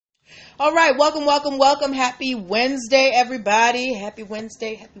All right, welcome. Happy Wednesday, everybody. Happy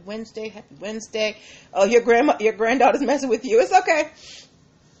Wednesday. Oh, your granddaughter's messing with you. It's okay.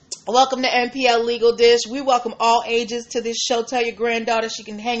 Welcome to NPL Legal Dish. We welcome all ages to this show. Tell your granddaughter she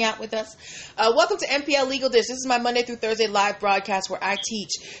can hang out with us. Welcome to NPL Legal Dish. This is my Monday through Thursday live broadcast where I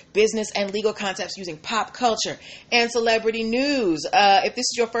teach business and legal concepts using pop culture and celebrity news. If this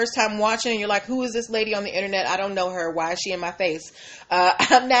is your first time watching and you're like, who is this lady on the internet? I don't know her. Why is she in my face?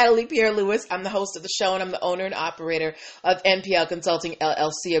 I'm Natalie Pierre-Lewis. I'm the host of the show and I'm the owner and operator of NPL Consulting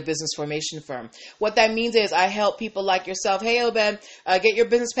LLC, a business formation firm. What that means is I help people like yourself, hey Obed, get your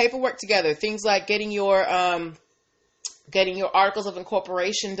business paperwork together. Things like getting your articles of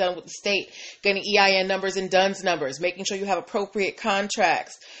incorporation done with the state, getting EIN numbers and DUNS numbers, making sure you have appropriate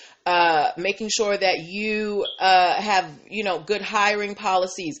contracts, making sure that you have, good hiring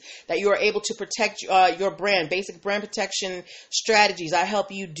policies, that you are able to protect your brand, basic brand protection strategies. I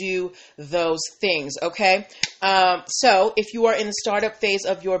help you do those things, okay? So if you are in the startup phase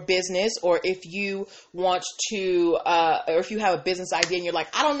of your business, or if you want to, or if you have a business idea and you're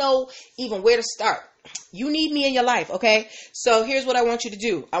like, I don't know even where to start, you need me in your life, okay? So here's what I want you to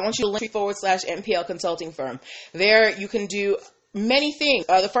do. I want you to link /NPL Consulting Firm. There you can do many things.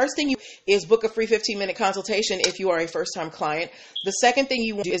 The first thing is book a free 15-minute consultation if you are a first-time client. The second thing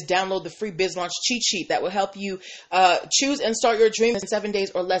you want to do is download the free Biz Launch cheat sheet that will help you choose and start your dream in 7 days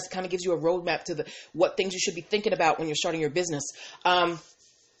or less. It kind of gives you a roadmap to what things you should be thinking about when you're starting your business.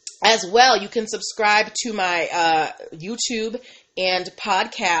 As well, you can subscribe to my YouTube and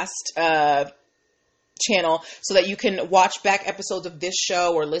podcast channel so that you can watch back episodes of this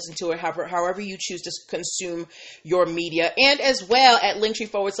show or listen to it however you choose to consume your media. And as well at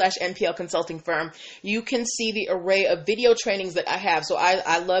Linktree /NPL Consulting Firm, you can see the array of video trainings that I have. So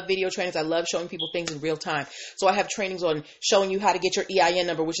I love video trainings. I love showing people things in real time. So I have trainings on showing you how to get your EIN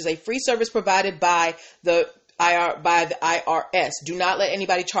number, which is a free service provided by the IRS. Do not let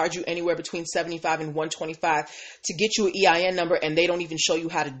anybody charge you anywhere between $75 and $125 to get you an EIN number, and they don't even show you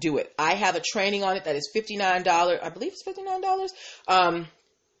how to do it. I have a training on it that is $59. I believe it's $59.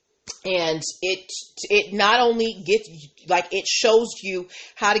 And it not only it shows you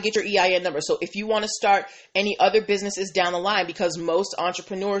how to get your EIN number. So if you want to start any other businesses down the line, because most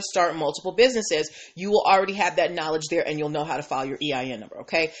entrepreneurs start multiple businesses, you will already have that knowledge there and you'll know how to file your EIN number.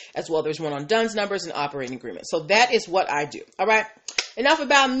 Okay. As well, there's one on DUNS numbers and operating agreements. So that is what I do. All right. Enough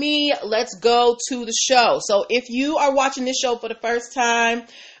about me. Let's go to the show. So if you are watching this show for the first time,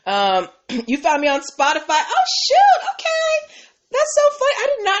 you found me on Spotify. Oh, shoot. Okay. That's so funny. I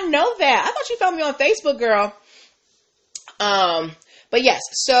did not know that. I thought you found me on Facebook, girl. But yes,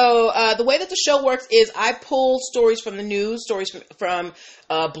 so the way that the show works is I pull stories from the news, stories from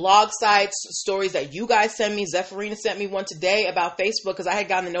blog sites, stories that you guys send me. Zephyrina sent me one today about Facebook because I had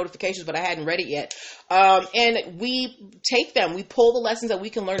gotten the notifications, but I hadn't read it yet. And we take them. We pull the lessons that we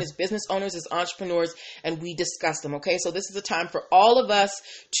can learn as business owners, as entrepreneurs, and we discuss them, okay? So this is a time for all of us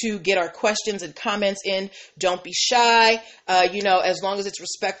to get our questions and comments in. Don't be shy. As long as it's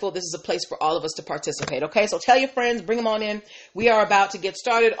respectful, this is a place for all of us to participate, okay? So tell your friends, bring them on in. We are about to get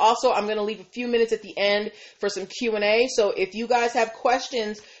started. Also, I'm going to leave a few minutes at the end for some Q&A. So if you guys have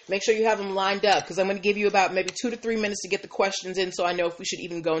questions, make sure you have them lined up because I'm going to give you about maybe 2 to 3 minutes to get the questions in so I know if we should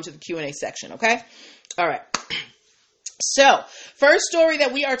even go into the Q&A section, okay? All right. So, first story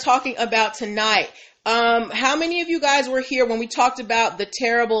that we are talking about tonight. How many of you guys were here when we talked about the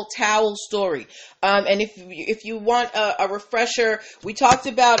terrible towel story? And if you want a refresher, we talked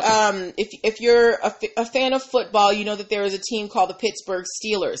about, if you're a fan of football, you know that there is a team called the Pittsburgh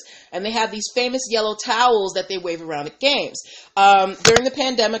Steelers, and they have these famous yellow towels that they wave around at games. During the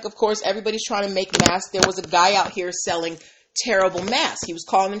pandemic, of course, everybody's trying to make masks. There was a guy out here selling terrible masks. He was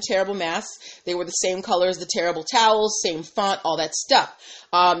calling them terrible masks. They were the same color as the terrible towels, same font, all that stuff.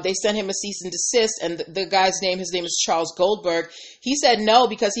 They sent him a cease and desist, and the guy's his name is Charles Goldberg. He said no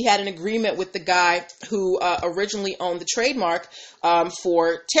because he had an agreement with the guy who originally owned the trademark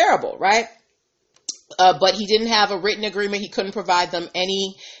for terrible, right? But he didn't have a written agreement. He couldn't provide them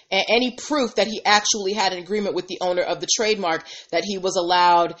any proof that he actually had an agreement with the owner of the trademark that he was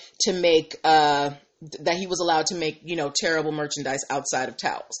allowed to make terrible merchandise outside of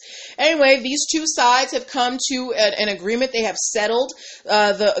towels. Anyway, these two sides have come to an agreement. They have settled.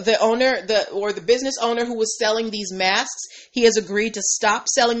 The owner, or the business owner who was selling these masks, he has agreed to stop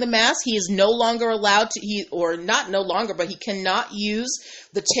selling the masks. He is no longer allowed to, but he cannot use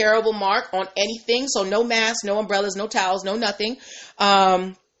the terrible mark on anything. So no masks, no umbrellas, no towels, no nothing.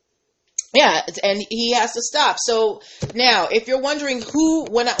 Yeah, and he has to stop. So now, if you're wondering who,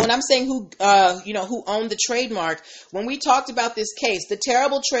 when I'm saying who, who owned the trademark, when we talked about this case, the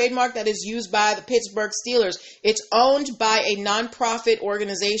terrible trademark that is used by the Pittsburgh Steelers, it's owned by a nonprofit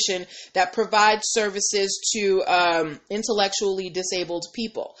organization that provides services to intellectually disabled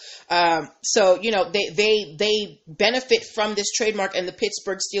people. So they benefit from this trademark and the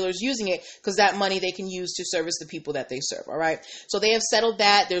Pittsburgh Steelers using it because that money they can use to service the people that they serve. All right, so they have settled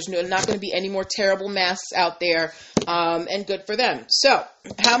that. There's not going to be any more terrible masks out there, and good for them. So,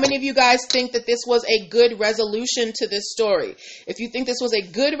 how many of you guys think that this was a good resolution to this story? If you think this was a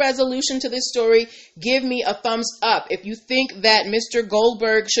good resolution to this story, give me a thumbs up. If you think that Mr.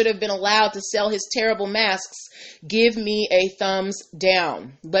 Goldberg should have been allowed to sell his terrible masks, give me a thumbs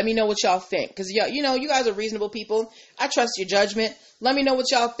down. Let me know what y'all think, because you guys are reasonable people. I trust your judgment. Let me know what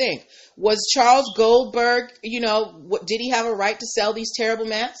y'all think. Was Charles Goldberg, did he have a right to sell these terrible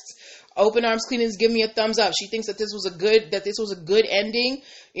masks? Open Arms Cleanings, give me a thumbs up. She thinks that this was a good ending.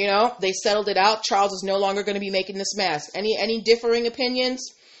 They settled it out. Charles is no longer going to be making this mask. Any differing opinions?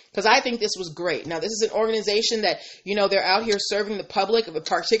 Because I think this was great. Now, this is an organization that, they're out here serving the public,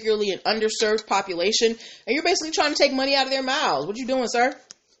 particularly an underserved population, and you're basically trying to take money out of their mouths. What you doing, sir?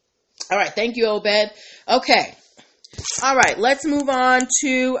 All right. Thank you, Obed. Okay. All right. Let's move on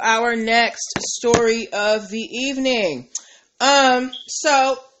to our next story of the evening.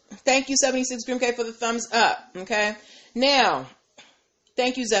 So thank you, 76 Grim K, for the thumbs up. Okay. Now,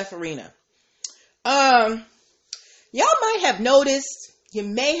 thank you, Zephyrina. Y'all might have noticed, you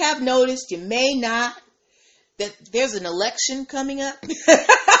may have noticed, you may not, that there's an election coming up.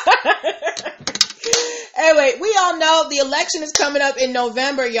 Anyway, we all know the election is coming up in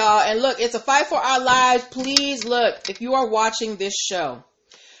November, y'all. And look, it's a fight for our lives. Please look, if you are watching this show,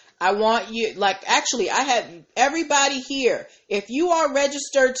 I want you, I have everybody here. If you are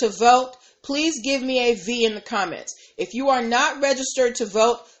registered to vote, please give me a V in the comments. If you are not registered to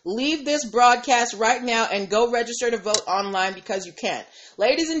vote, leave this broadcast right now and go register to vote online because you can.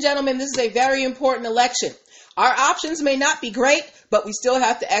 Ladies and gentlemen, this is a very important election. Our options may not be great, but we still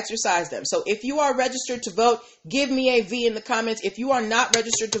have to exercise them. So if you are registered to vote, give me a V in the comments. If you are not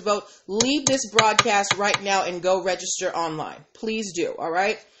registered to vote, leave this broadcast right now and go register online. Please do. All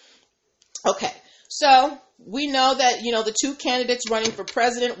right. Okay. So we know that, the two candidates running for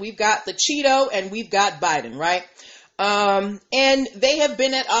president, we've got the Cheeto and we've got Biden, right? And they have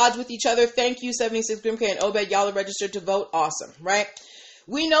been at odds with each other. Thank you, 76 Grim K and Obed. Y'all are registered to vote. Awesome, right?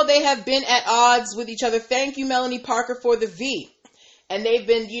 We know they have been at odds with each other. Thank you, Melanie Parker, for the V. And they've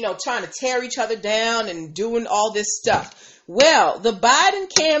been, trying to tear each other down and doing all this stuff. Well, the Biden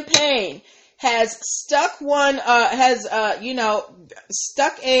campaign has stuck what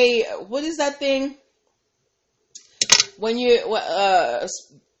is that thing? When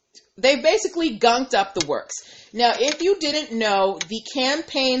they basically gunked up the works. Now, if you didn't know, the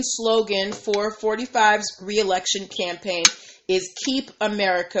campaign slogan for 45's re-election campaign is Keep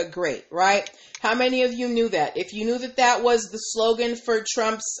America Great, right? How many of you knew that? If you knew that was the slogan for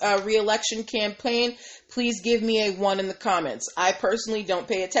Trump's re-election campaign, please give me a 1 in the comments. I personally don't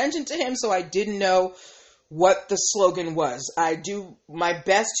pay attention to him, so I didn't know what the slogan was. I do my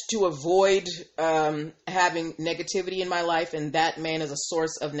best to avoid having negativity in my life, and that man is a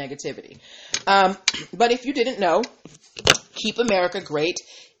source of negativity. But if you didn't know, Keep America Great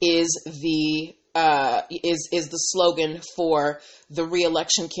is the slogan for the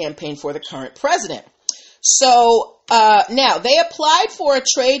re-election campaign for the current president. So now they applied for a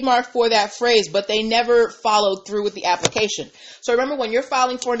trademark for that phrase, but they never followed through with the application. So remember, when you're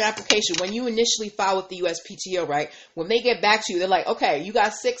filing for an application, when you initially file with the USPTO, right? When they get back to you, they're like, okay, you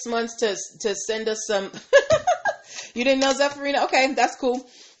got 6 months to send us some. You didn't know, Zephyrina? Okay, that's cool.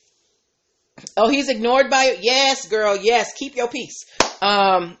 Oh, he's ignored by you? Yes, girl. Yes. Keep your peace.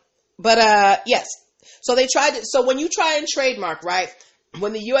 Yes. So they tried to, so when you try and trademark, right?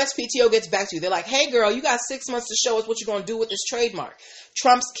 When the USPTO gets back to you, they're like, hey girl, you got 6 months to show us what you're going to do with this trademark.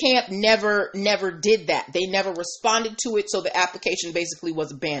 Trump's camp never did that. They never responded to it. So the application basically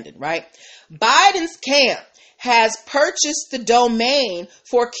was abandoned, right? Biden's camp has purchased the domain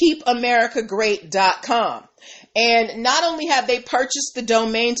for keepamericagreat.com. And not only have they purchased the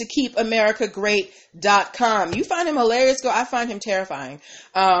domain to keepamericagreat.com, you find him hilarious, girl. I find him terrifying.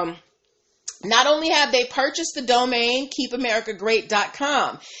 Not only have they purchased the domain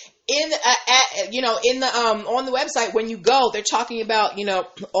keepamericagreat.com, in in the on the website, when you go, they're talking about,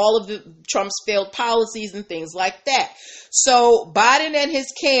 all of the Trump's failed policies and things like that. So Biden and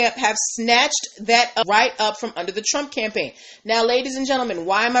his camp have snatched that right up from under the Trump campaign. Now, ladies and gentlemen,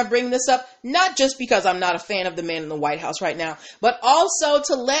 why am I bringing this up? Not just because I'm not a fan of the man in the White House right now, but also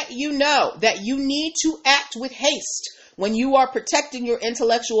to let you know that you need to act with haste when you are protecting your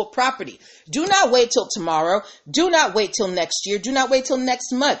intellectual property. Do not wait till tomorrow. Do not wait till next year. Do not wait till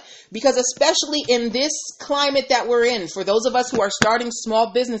next month. Because especially in this climate that we're in, for those of us who are starting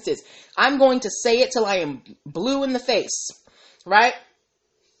small businesses, I'm going to say it till I am blue in the face, right?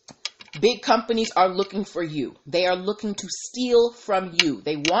 Big companies are looking for you. They are looking to steal from you.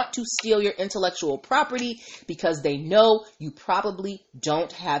 They want to steal your intellectual property because they know you probably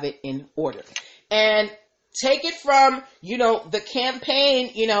don't have it in order. And take it from, the campaign,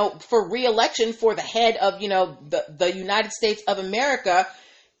 for re-election for the head of, the United States of America.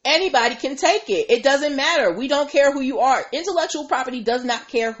 Anybody can take it. It doesn't matter. We don't care who you are. Intellectual property does not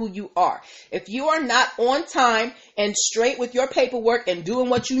care who you are. If you are not on time and straight with your paperwork and doing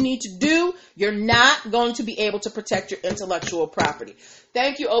what you need to do, you're not going to be able to protect your intellectual property.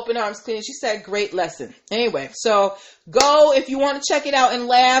 Thank you, Open Arms Cleaning. She said, great lesson. Anyway, so go, if you want to check it out and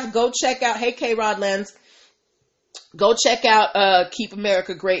laugh, go check out, hey, K-Rod Lens. Go check out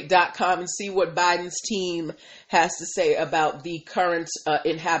keepamericagreat.com and see what Biden's team has to say about the current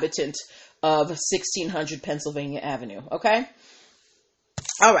inhabitant of 1600 Pennsylvania Avenue. Okay?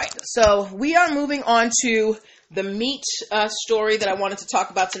 All right. So we are moving on to the meat story that I wanted to talk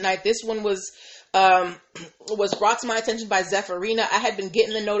about tonight. This one was brought to my attention by Zephyrina. I had been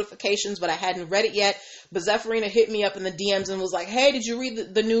getting the notifications, but I hadn't read it yet. But Zephyrina hit me up in the DMs and was like, hey, did you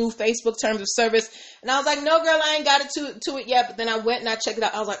read the new Facebook terms of service? And I was like, no, girl, I ain't got to it yet. But then I went and I checked it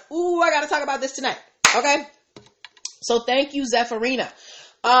out. I was like, ooh, I got to talk about this tonight. Okay. So thank you, Zephyrina.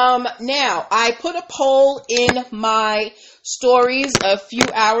 Now I put a poll in my stories a few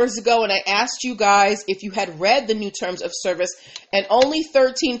hours ago and I asked you guys if you had read the new terms of service, and only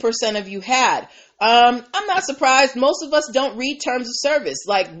 13% of you had. I'm not surprised. Most of us don't read terms of service.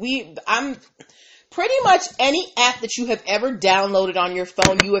 I'm pretty much any app that you have ever downloaded on your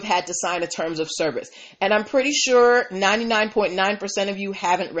phone, you have had to sign a terms of service. And I'm pretty sure 99.9% of you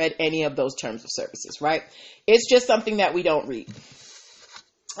haven't read any of those terms of services, right? It's just something that we don't read.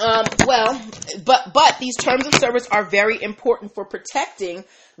 But these terms of service are very important for protecting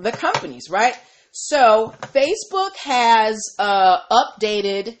the companies, right? So Facebook has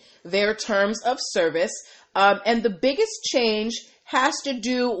updated their terms of service, and the biggest change has to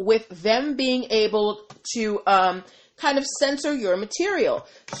do with them being able to kind of censor your material.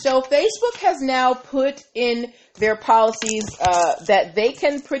 So Facebook has now put in their policies that they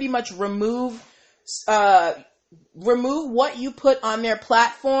can pretty much remove what you put on their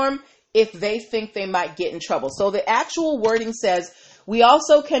platform if they think they might get in trouble. So the actual wording says, we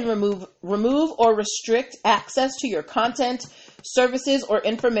also can remove or restrict access to your content, services, or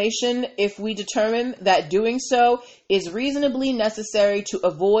information if we determine that doing so is reasonably necessary to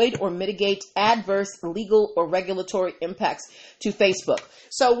avoid or mitigate adverse legal or regulatory impacts to Facebook.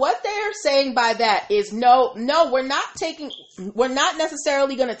 So what they're saying by that is no, we're not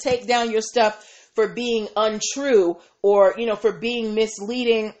necessarily going to take down your stuff for being untrue or, for being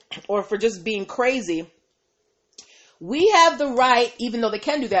misleading or for just being crazy. We have the right, even though they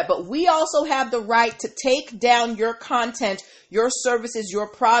can do that, but we also have the right to take down your content, your services, your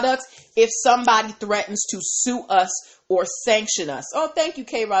products if somebody threatens to sue us or sanction us. Oh, thank you,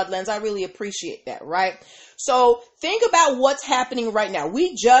 K-Rod Lens. I really appreciate that, right? So think about what's happening right now.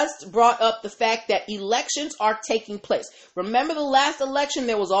 We just brought up the fact that elections are taking place. Remember the last election,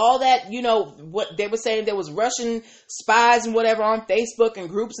 there was all that, what they were saying, there was Russian spies and whatever on Facebook and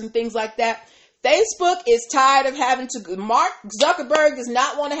groups and things like that. Facebook is tired of Mark Zuckerberg does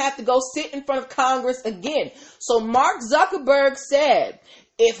not want to have to go sit in front of Congress again. So Mark Zuckerberg said,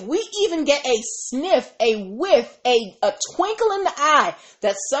 if we even get a sniff, a whiff, a twinkle in the eye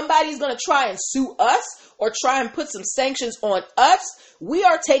that somebody's going to try and sue us or try and put some sanctions on us, we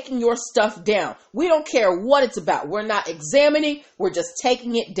are taking your stuff down. We don't care what it's about. We're not examining. We're just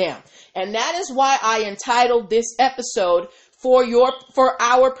taking it down. And that is why I entitled this episode, for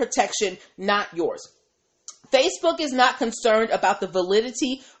our protection, not yours. Facebook is not concerned about the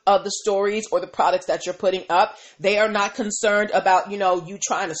validity of the stories or the products that you're putting up. They are not concerned about, you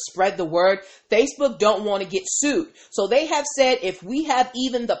trying to spread the word. Facebook don't want to get sued. So they have said if we have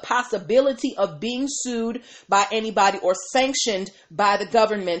even the possibility of being sued by anybody or sanctioned by the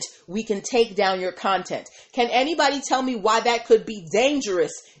government, we can take down your content. Can anybody tell me why that could be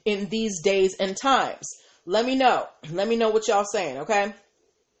dangerous in these days and times? Let me know. Let me know what y'all saying, okay?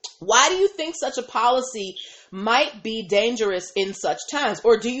 Why do you think such a policy might be dangerous in such times?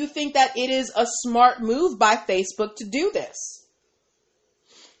 Or do you think that it is a smart move by Facebook to do this?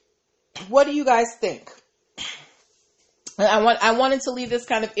 What do you guys think? I wanted to leave this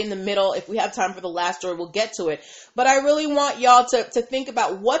kind of in the middle. If we have time for the last story, we'll get to it. But I really want y'all to think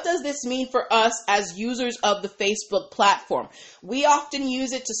about, what does this mean for us as users of the Facebook platform? We often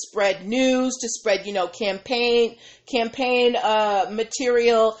use it to spread news, to spread, campaign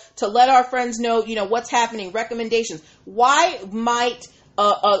material, to let our friends know, what's happening, recommendations. Why might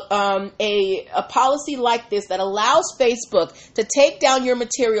a policy like this that allows Facebook to take down your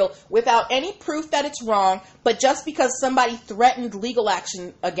material without any proof that it's wrong, but just because somebody threatened legal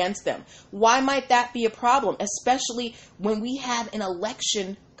action against them? Why might that be a problem, especially when we have an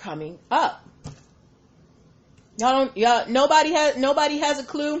election coming up? Nobody has a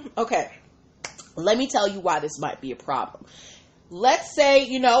clue? Okay. Let me tell you why this might be a problem. Let's say,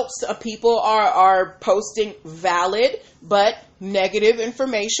 people are posting valid but negative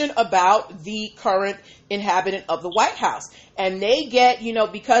information about the current inhabitant of the White House. And they get,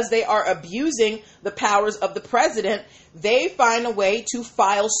 because they are abusing the powers of the president, they find a way to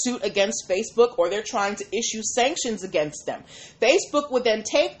file suit against Facebook, or they're trying to issue sanctions against them. Facebook would then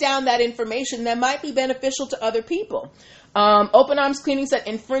take down that information that might be beneficial to other people. Open Arms Cleaning said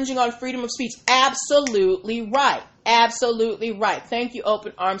infringing on freedom of speech. Absolutely right. Absolutely right. Thank you,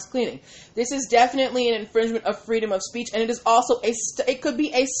 Open Arms Cleaning. This is definitely an infringement of freedom of speech, and it is also it could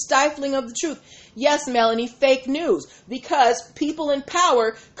be a stifling of the truth. Yes, Melanie, fake news, because people in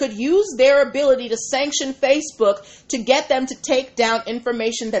power could use their ability to sanction Facebook to get them to take down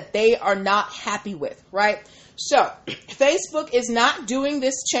information that they are not happy with, right? So, Facebook is not doing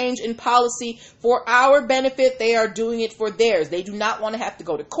this change in policy for our benefit. They are doing it for theirs. They do not want to have to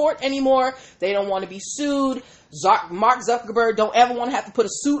go to court anymore. They don't want to be sued. Mark Zuckerberg don't ever want to have to put a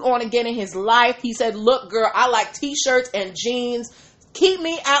suit on again in his life. He said, look, girl, I like t-shirts and jeans. Keep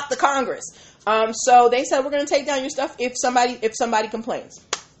me out the Congress. So they said, we're going to take down your stuff if somebody complains.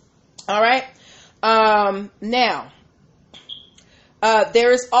 All right. Now,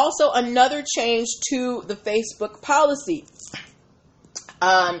 there is also another change to the Facebook policy.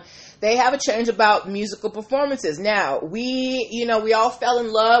 They have a change about musical performances. Now, we all fell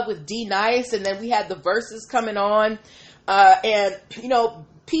in love with D-Nice, and then we had the Verses coming on. And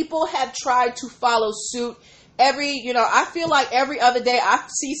people had tried to follow suit. I feel like every other day I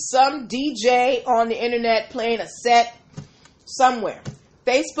see some DJ on the internet playing a set somewhere.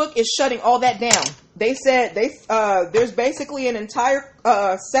 Facebook is shutting all that down. They said there's basically an entire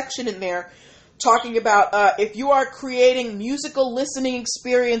section in there talking about if you are creating musical listening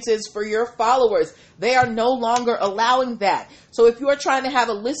experiences for your followers, they are no longer allowing that. So if you are trying to have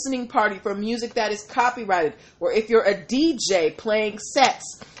a listening party for music that is copyrighted, or if you're a DJ playing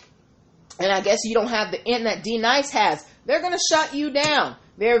sets, and I guess you don't have the end that D-Nice has, they're going to shut you down.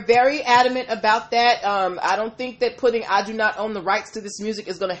 They're very adamant about that. I don't think that putting I do not own the rights to this music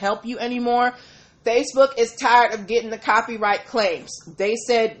is going to help you anymore. Facebook is tired of getting the copyright claims. They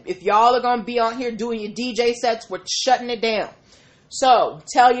said, if y'all are going to be on here doing your DJ sets, we're shutting it down. So,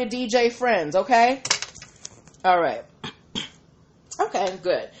 tell your DJ friends, okay? All right. Okay,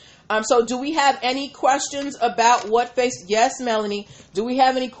 good. So do we have any questions about what Yes, Melanie. Do we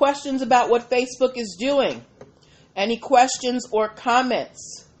have any questions about what Facebook is doing? Any questions or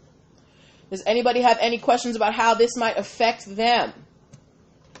comments? Does anybody have any questions about how this might affect them?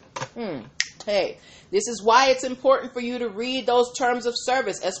 Hey, this is why it's important for you to read those terms of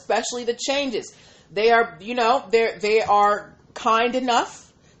service, especially the changes. They are, they are kind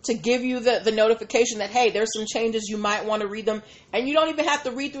enough to give you the notification that, hey, there's some changes, you might want to read them. And you don't even have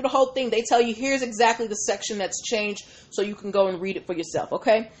to read through the whole thing. They tell you, here's exactly the section that's changed, so you can go and read it for yourself,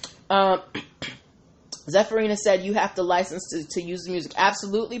 okay? Zephyrina said you have to license to use the music.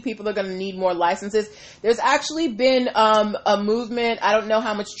 Absolutely. People are going to need more licenses. There's actually been a movement. I don't know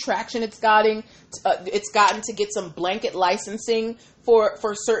how much traction it's gotten to get some blanket licensing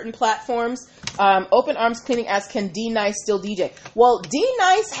for certain platforms. Open Arms Cleaning asks, can D-Nice still DJ? Well,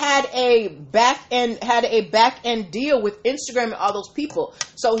 D-Nice had a back end deal with Instagram and all those people.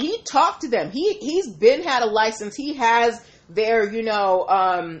 So he talked to them. He's had a license. He has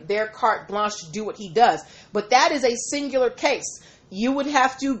their carte blanche to do what he does. But that is a singular case. You would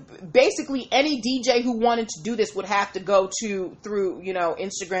have to, basically any DJ who wanted to do this would have to go through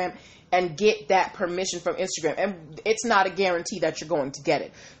Instagram and get that permission from Instagram. And it's not a guarantee that you're going to get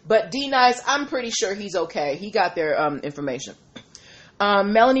it. But D-Nice, I'm pretty sure he's okay. He got their information.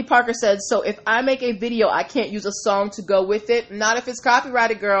 Melanie Parker said, so if I make a video, I can't use a song to go with it? Not if it's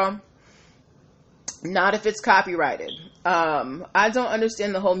copyrighted, girl. Not if it's copyrighted. I don't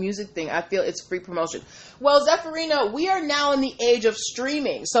understand the whole music thing. I feel it's free promotion. Well, Zephyrina, we are now in the age of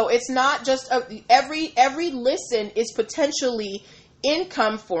streaming. So it's not just every listen is potentially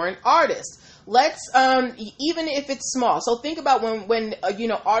income for an artist. Let's even if it's small. So think about when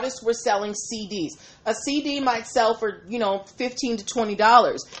artists were selling CDs. A CD might sell for $15 to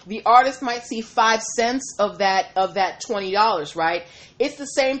 $20. The artist might see 5 cents of that $20, right? It's the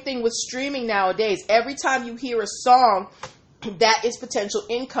same thing with streaming nowadays. Every time you hear a song, that is potential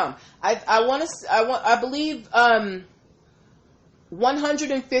income. I believe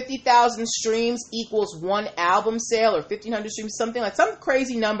 150,000 streams equals one album sale, or 1,500 streams, something like some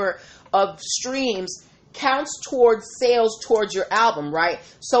crazy number of streams counts towards sales towards your album, right?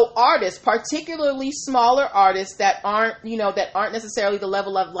 So artists, particularly smaller artists that aren't necessarily the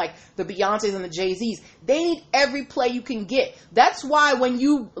level of like the Beyoncés and the Jay-Z's, they need every play you can get. That's why when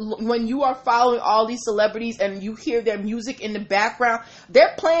you are following all these celebrities and you hear their music in the background,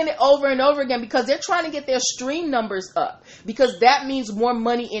 they're playing it over and over again because they're trying to get their stream numbers up, because that means more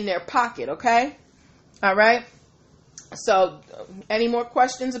money in their pocket, okay? All right? So, any more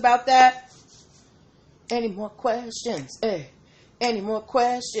questions about that? Any more questions? Hey. Any more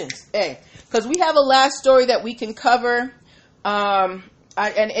questions? Hey. Because we have a last story that we can cover. And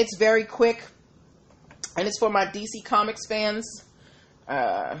it's very quick. And it's for my DC Comics fans.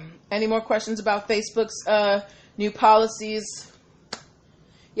 Any more questions about Facebook's new policies?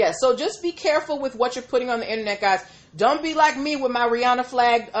 Yeah, so just be careful with what you're putting on the internet, guys. Don't be like me with my Rihanna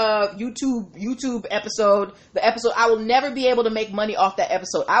flagged YouTube episode. The episode, I will never be able to make money off that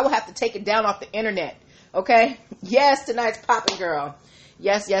episode. I will have to take it down off the internet. Okay? Yes, tonight's popping, girl.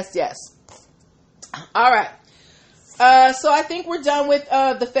 Yes, yes, yes. All right. So I think we're done with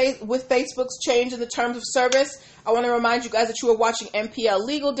with Facebook's change in the terms of service. I want to remind you guys that you are watching MPL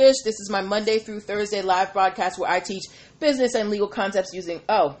Legal Dish. This is my Monday through Thursday live broadcast where I teach business and legal concepts using...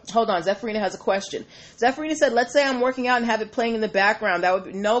 Oh, hold on. Zephyrina has a question. Zephyrina said, let's say I'm working out and have it playing in the background. That would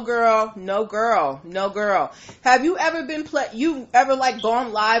be... No, girl. No, girl. No, girl. Have you ever like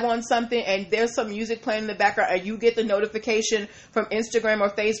gone live on something and there's some music playing in the background and you get the notification from Instagram or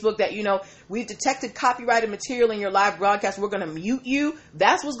Facebook that, we've detected copyrighted material in your live broadcast. We're going to mute you.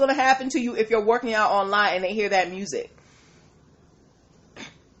 That's what's going to happen to you if you're working out online and they hear that music.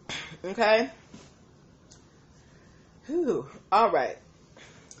 Okay? Whew. All right.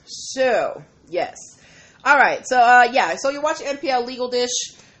 So, yes. All right. So, So you're watching MPL Legal Dish,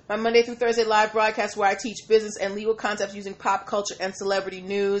 my Monday through Thursday live broadcast where I teach business and legal concepts using pop culture and celebrity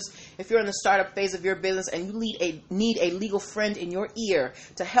news. If you're in the startup phase of your business and you need a legal friend in your ear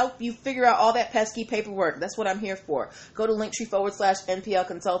to help you figure out all that pesky paperwork, that's what I'm here for. Go to Linktree/NPL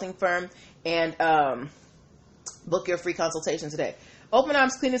Consulting Firm and book your free consultation today. Open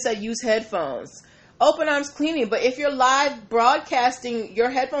Arms Cleaning said use headphones. Open Arms Cleaning, but if you're live broadcasting,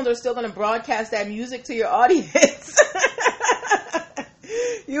 your headphones are still going to broadcast that music to your audience.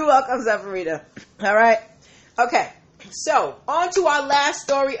 You're welcome, Zephyrina. All right. Okay. So, on to our last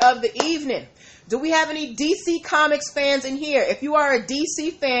story of the evening. Do we have any DC Comics fans in here? If you are a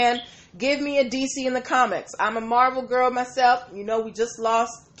DC fan, give me a DC in the comics. I'm a Marvel girl myself. We just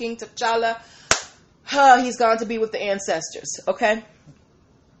lost King T'Challa. He's gone to be with the ancestors. Okay.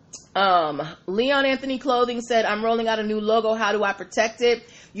 Leon Anthony Clothing said, I'm rolling out a new logo. How do I protect it?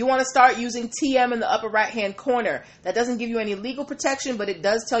 You want to start using TM in the upper right hand corner. That doesn't give you any legal protection, but it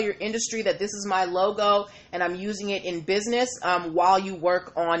does tell your industry that this is my logo and I'm using it in business while you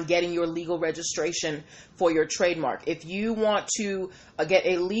work on getting your legal registration for your trademark. If you want to get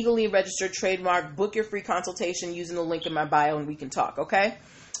a legally registered trademark, book your free consultation using the link in my bio and we can talk, okay?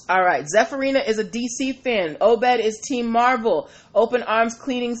 All right. Zephyrina is a DC fan. Obed is Team Marvel. Open Arms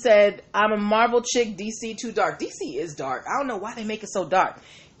Cleaning said, I'm a Marvel chick. DC too dark. DC is dark. I don't know why they make it so dark.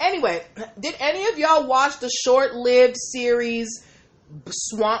 Anyway, did any of y'all watch the short-lived series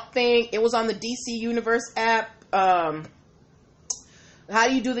Swamp Thing? It was on the DC Universe app. How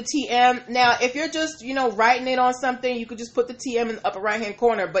do you do the TM? Now, if you're just, writing it on something, you could just put the TM in the upper right-hand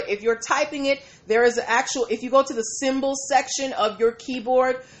corner. But if you're typing it, there is an actual, if you go to the symbols section of your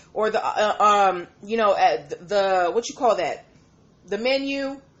keyboard or the, what you call that? The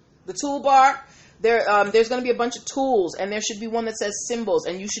menu, the toolbar, there's going to be a bunch of tools and there should be one that says symbols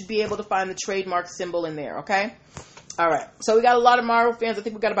and you should be able to find the trademark symbol in there, okay? All right. So we got a lot of Marvel fans. I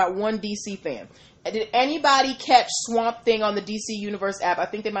think we got about one DC fan. Did anybody catch Swamp Thing on the DC Universe app? I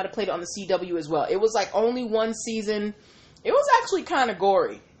think they might have played it on the CW as well. It was like only one season. It was actually kind of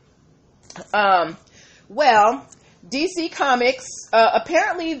gory. Well, DC Comics,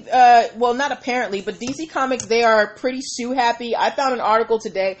 apparently, well, not apparently, but DC Comics, they are pretty sue happy. I found an article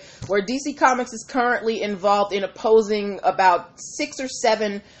today where DC Comics is currently involved in opposing about 6 or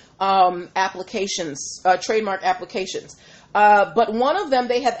 7 applications, trademark applications. But one of them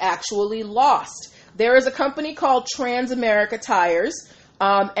they have actually lost. There is a company called Transamerica Tires,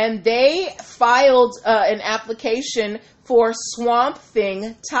 and they filed an application for Swamp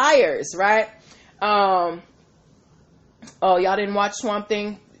Thing tires, right? Oh, y'all didn't watch Swamp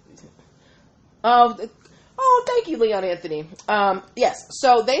Thing? Oh, thank you, Leon Anthony. Yes,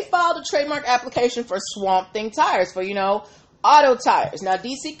 so they filed a trademark application for Swamp Thing tires for, auto tires. Now,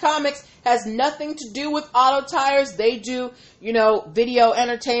 DC Comics has nothing to do with auto tires. They do, video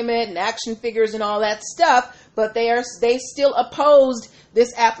entertainment and action figures and all that stuff, but they still opposed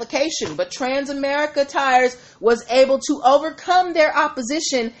this application. But Transamerica Tires was able to overcome their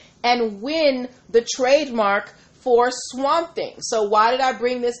opposition and win the trademark for Swamp Thing. So why did I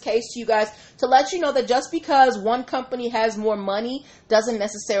bring this case to you guys? To let you know that just because one company has more money doesn't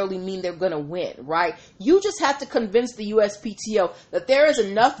necessarily mean they're going to win, right? You just have to convince the USPTO that there is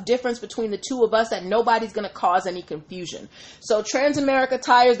enough difference between the two of us that nobody's going to cause any confusion. So Transamerica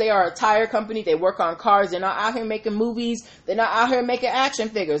Tires, they are a tire company. They work on cars. They're not out here making movies. They're not out here making action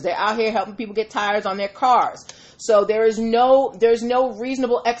figures. They're out here helping people get tires on their cars. So there's no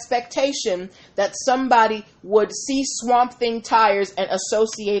reasonable expectation that somebody would see Swamp Thing tires and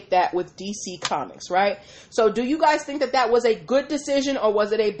associate that with DC Comics, right? So do you guys think that that was a good decision or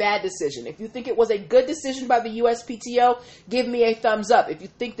was it a bad decision? If you think it was a good decision by the USPTO, give me a thumbs up. If you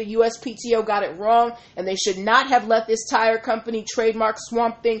think the USPTO got it wrong and they should not have let this tire company trademark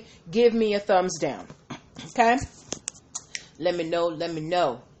Swamp Thing, give me a thumbs down. Okay? Let me know.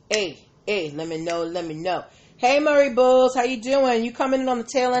 Hey, let me know. Hey, Murray Bulls, how you doing? You coming in on the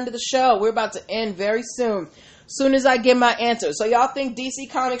tail end of the show. We're about to end very soon. Soon as I get my answer. So y'all think DC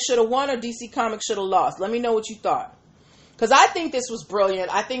Comics should have won or DC Comics should have lost? Let me know what you thought. Because I think this was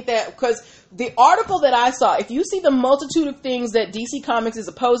brilliant. I think that, because the article that I saw, if you see the multitude of things that DC Comics is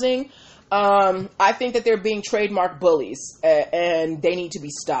opposing, I think that they're being trademark bullies and they need to be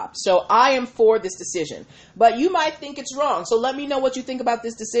stopped. So I am for this decision. But you might think it's wrong. So let me know what you think about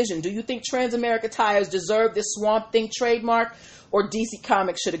this decision. Do you think Transamerica Tires deserve this Swamp Thing trademark or DC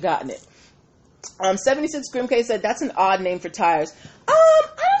Comics should have gotten it? 76 Grimk said that's an odd name for tires. I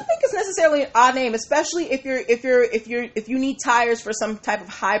don't think it's necessarily an odd name, especially if you need tires for some type of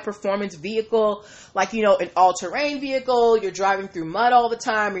high performance vehicle, like an all-terrain vehicle, you're driving through mud all the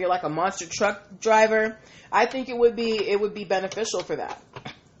time, or you're like a monster truck driver. I think it would be beneficial for that.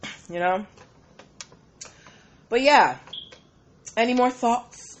 But yeah. Any more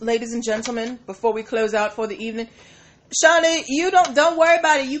thoughts, ladies and gentlemen, before we close out for the evening? Shauna, you don't worry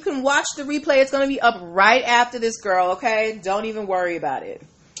about it. You can watch the replay. It's going to be up right after this, girl, okay? Don't even worry about it.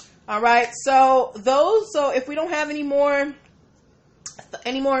 All right. So if we don't have any more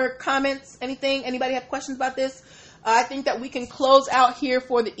comments, anything, anybody have questions about this? I think that we can close out here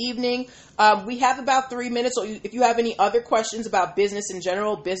for the evening. We have about 3 minutes. So if you have any other questions about business in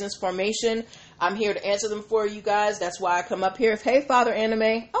general, business formation, I'm here to answer them for you guys. That's why I come up here. Hey, Father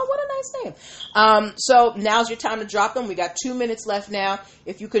Anime. Oh, what a nice name. So now's your time to drop them. We got 2 minutes left now.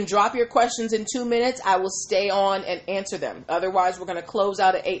 If you can drop your questions in 2 minutes, I will stay on and answer them. Otherwise, we're going to close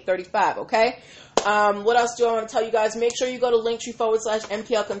out at 8:35, okay? What else do I want to tell you guys? Make sure you go to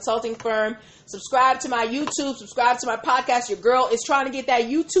Linktree/MPL Consulting Firm. Subscribe to my YouTube. Subscribe to my podcast. Your girl is trying to get that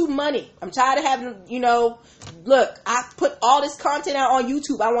YouTube money. I'm tired of having, look, I put all this content out on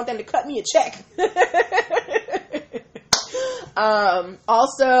YouTube. I want them to cut me a check.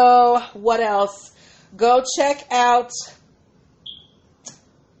 Also, what else? Go check out.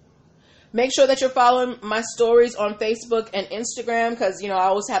 Make sure that you're following my stories on Facebook and Instagram because, I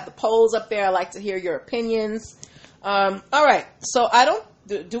always have the polls up there. I like to hear your opinions. All right. So I don't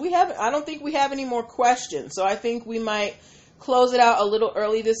think we have any more questions. So I think we might close it out a little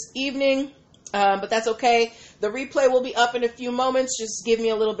early this evening. But that's okay. The replay will be up in a few moments. Just give me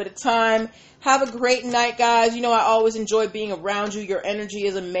a little bit of time. Have a great night, guys. I always enjoy being around you. Your energy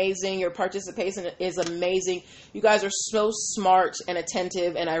is amazing. Your participation is amazing. You guys are so smart and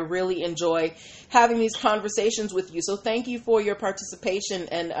attentive, and I really enjoy having these conversations with you. So thank you for your participation.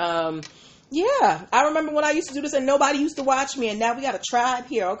 And yeah, I remember when I used to do this and nobody used to watch me, and now we got a tribe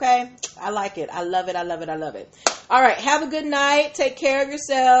here, okay? I like it. I love it. I love it. I love it. All right, have a good night. Take care of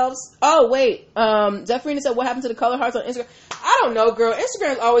yourselves. Oh, wait. Zephrina said, what happened to the color hearts on Instagram? I don't know, girl.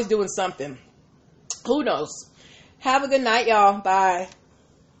 Instagram's always doing something. Who knows? Have a good night, y'all. Bye.